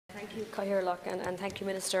Thank you, Cathaoirleach, and thank you,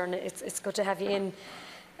 Minister. And it's good to have you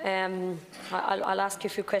in. I'll ask you a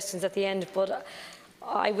few questions at the end, but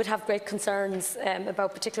I would have great concerns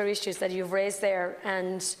about particular issues that you've raised there.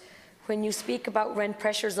 And when you speak about rent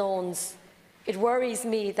pressure zones, it worries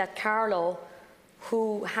me that Carlow,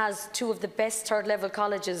 who has two of the best third-level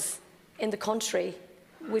colleges in the country,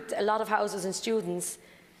 with a lot of houses and students,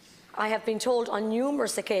 I have been told on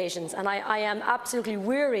numerous occasions, and I am absolutely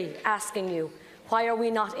weary asking you, why are we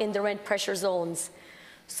not in the rent pressure zones?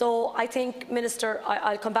 So I think, Minister,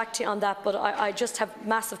 I'll come back to you on that, but I just have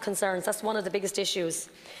massive concerns. That's one of the biggest issues.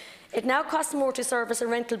 It now costs more to service a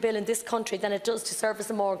rental bill in this country than it does to service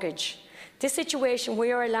a mortgage. This situation,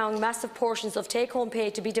 we are allowing massive portions of take-home pay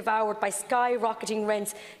to be devoured by skyrocketing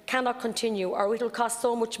rents, cannot continue, or it will cost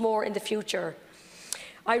so much more in the future.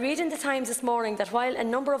 I read in the Times this morning that while a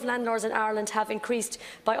number of landlords in Ireland have increased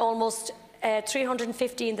by almost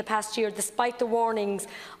 350 in the past year, despite the warnings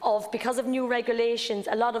of, because of new regulations,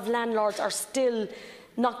 a lot of landlords are still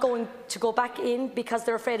not going to go back in because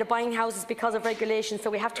they're afraid of buying houses because of regulations, so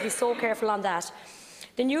we have to be so careful on that.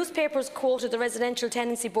 The newspapers quoted the Residential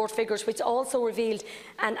Tenancy Board figures, which also revealed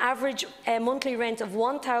an average monthly rent of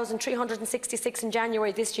 $1,366 in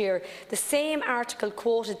January this year. The same article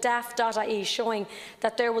quoted daft.ie, showing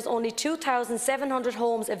that there was only 2,700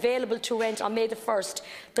 homes available to rent on May the 1st,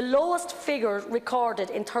 the lowest figure recorded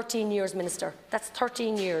in 13 years, Minister. That's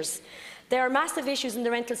 13 years. There are massive issues in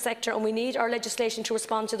the rental sector, and we need our legislation to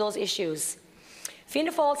respond to those issues.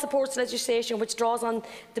 Fianna Fáil supports legislation which draws on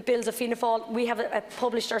the bills of Fianna Fáil we have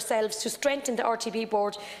published ourselves to strengthen the RTB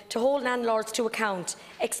board, to hold landlords to account,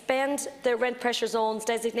 expand the rent pressure zones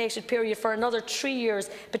designated period for another 3 years,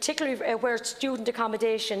 particularly where student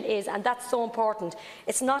accommodation is, and that's so important.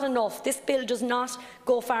 It's not enough. This bill does not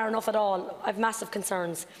go far enough at all. I have massive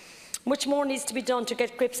concerns. Much more needs to be done to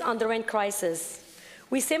get grips on the rent crisis.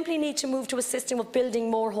 We simply need to move to a system of building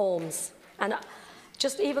more homes. And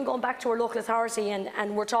just even going back to our local authority,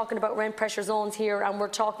 and we're talking about rent pressure zones here, and we're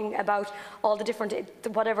talking about all the different,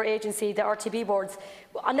 whatever agency, the RTB boards,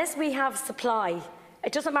 unless we have supply,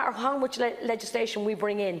 it doesn't matter how much legislation we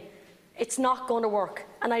bring in, it's not going to work.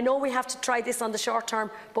 And I know we have to try this on the short term,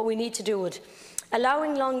 but we need to do it.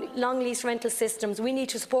 Allowing long lease rental systems, we need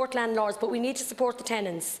to support landlords, but we need to support the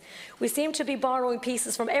tenants. We seem to be borrowing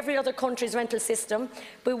pieces from every other country's rental system,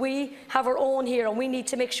 but we have our own here, and we need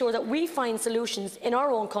to make sure that we find solutions in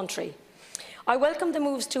our own country. I welcome the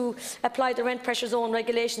moves to apply the rent pressure zone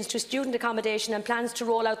regulations to student accommodation and plans to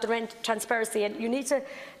roll out the rent transparency. And you need to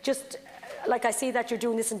just, like I see that you're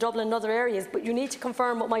doing this in Dublin and other areas, but you need to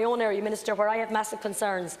confirm with my own area, Minister, where I have massive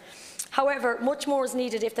concerns. However, much more is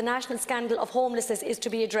needed if the national scandal of homelessness is to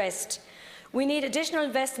be addressed. We need additional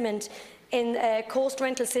investment in a coast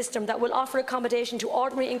rental system that will offer accommodation to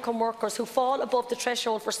ordinary income workers who fall above the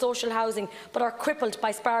threshold for social housing but are crippled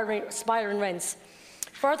by spiralling rents.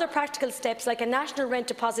 Further practical steps like a national rent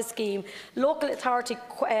deposit scheme, local authority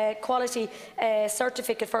quality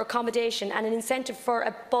certificate for accommodation and an incentive for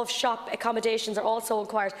above-shop accommodations are also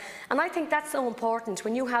required. And I think that's so important.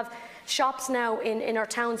 When you have shops now in our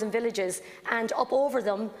towns and villages, and up over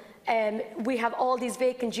them we have all these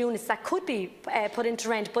vacant units that could be put into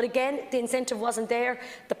rent, but again the incentive wasn't there,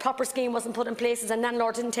 the proper scheme wasn't put in place, and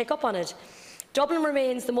landlords didn't take up on it. Dublin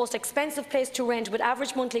remains the most expensive place to rent, with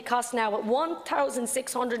average monthly costs now at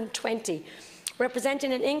 $1,620,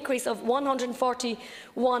 representing an increase of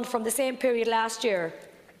 $141 from the same period last year.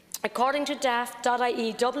 According to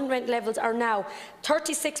daft.ie, Dublin rent levels are now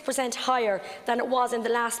 36% higher than it was in the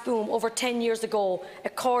last boom over 10 years ago,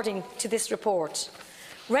 according to this report.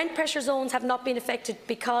 Rent pressure zones have not been effective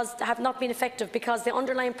because the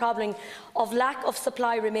underlying problem of lack of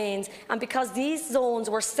supply remains, and because these zones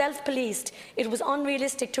were self-policed, it was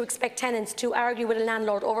unrealistic to expect tenants to argue with a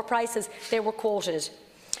landlord over prices they were quoted.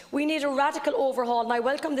 We need a radical overhaul, and I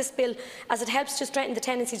welcome this bill as it helps to strengthen the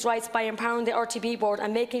tenancies' rights by empowering the RTB board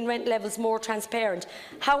and making rent levels more transparent.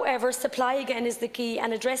 However, supply again is the key,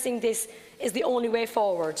 and addressing this is the only way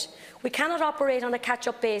forward. We cannot operate on a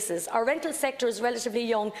catch-up basis. Our rental sector is relatively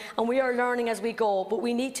young, and we are learning as we go, but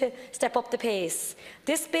we need to step up the pace.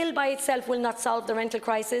 This bill by itself will not solve the rental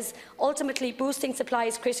crisis. Ultimately, boosting supply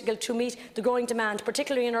is critical to meet the growing demand,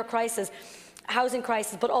 particularly in our housing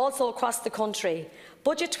crisis, but also across the country.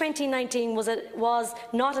 Budget 2019 was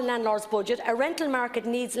not a landlord's budget. A rental market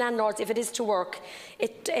needs landlords if it is to work.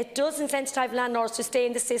 It does incentivize landlords to stay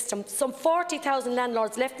in the system. Some 40,000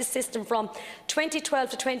 landlords left the system from 2012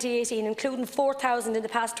 to 2018, including 4,000 in the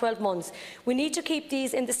past 12 months. We need to keep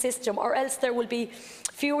these in the system, or else there will be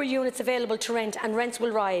fewer units available to rent and rents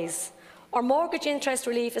will rise. Our mortgage interest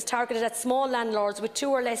relief is targeted at small landlords with 2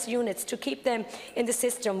 or less units to keep them in the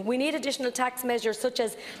system. We need additional tax measures such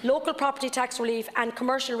as local property tax relief and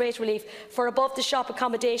commercial rate relief for above-the-shop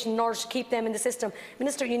accommodation in order to keep them in the system.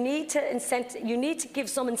 Minister, you need to give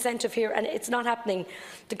some incentive here, and it's not happening.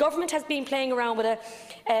 The government has been playing around with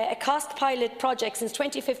a cost pilot project since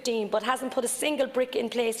 2015, but hasn't put a single brick in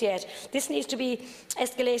place yet. This needs to be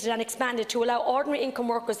escalated and expanded to allow ordinary income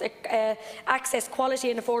workers access quality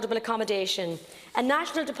and affordable accommodation. A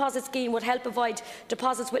national deposit scheme would help provide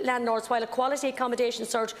deposits with landlords, while a quality accommodation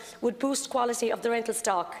search would boost quality of the rental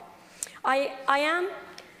stock. I am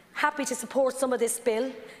happy to support some of this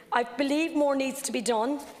bill. I believe more needs to be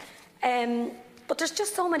done, but there's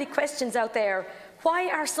just so many questions out there.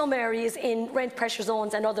 Why are some areas in rent pressure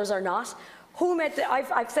zones and others are not?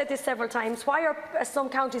 I've said this several times. Why are some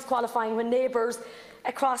counties qualifying when neighbours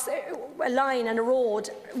across a line and a road,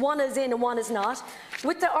 one is in and one is not?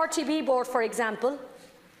 With the RTB board, for example,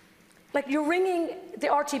 like, you're ringing the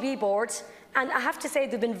RTB board, and I have to say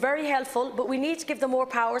they've been very helpful, but we need to give them more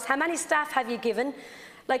powers. How many staff have you given?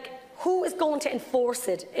 Like, who is going to enforce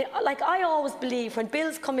it? Like, I always believe when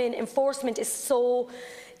bills come in, enforcement is so,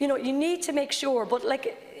 you need to make sure, but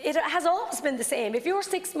like, it has always been the same. If you're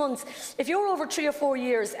 6 months, if you're over 3 or 4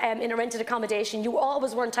 years in a rented accommodation, you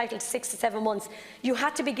always were entitled to 6 to 7 months. You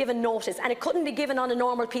had to be given notice, and it couldn't be given on a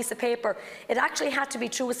normal piece of paper. It actually had to be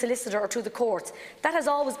through a solicitor or through the courts. That has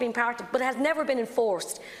always been part of it, but it has never been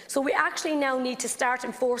enforced. So we actually now need to start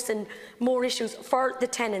enforcing more issues for the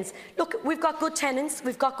tenants. Look, we've got good tenants,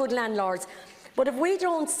 we've got good landlords, but if we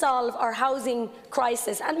don't solve our housing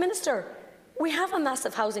crisis, and Minister, we have a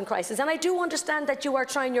massive housing crisis, and I do understand that you are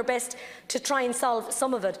trying your best to try and solve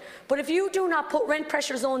some of it. But if you do not put rent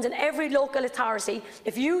pressure zones in every local authority,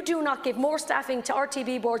 if you do not give more staffing to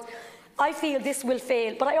RTB boards, I feel this will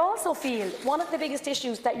fail. But I also feel one of the biggest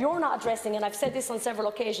issues that you're not addressing, and I've said this on several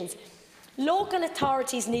occasions, local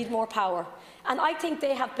authorities need more power. And I think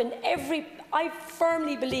they have been I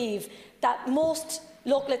firmly believe that most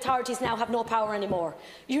local authorities now have no power anymore.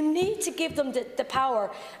 You need to give them the power,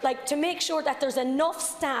 like, to make sure that there's enough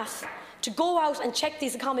staff to go out and check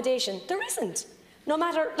these accommodations. There isn't. No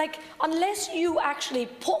matter, like, unless you actually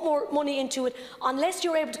put more money into it, unless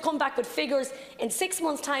you're able to come back with figures in 6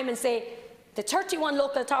 months' time and say, the 31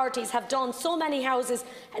 local authorities have done so many houses,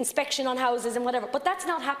 inspection on houses and whatever, but that's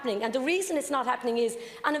not happening. And the reason it's not happening is,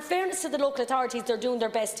 and in fairness to the local authorities, they're doing their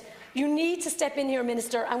best. You need to step in here,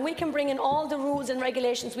 Minister, and we can bring in all the rules and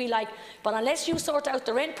regulations we like, but unless you sort out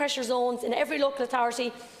the rent pressure zones in every local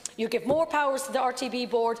authority, you give more powers to the RTB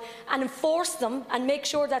board and enforce them and make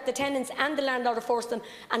sure that the tenants and the landlord enforce them,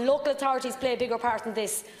 and local authorities play a bigger part in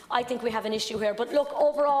this, I think we have an issue here. But look,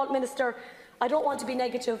 overall, Minister, I don't want to be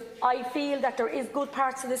negative. I feel that there is good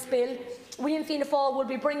parts of this bill. We in Fianna Fáil will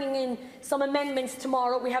be bringing in some amendments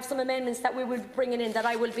tomorrow. We have some amendments that we will be bringing in that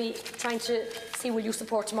I will be trying to see will you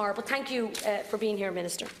support tomorrow. But thank you for being here,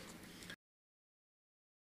 Minister.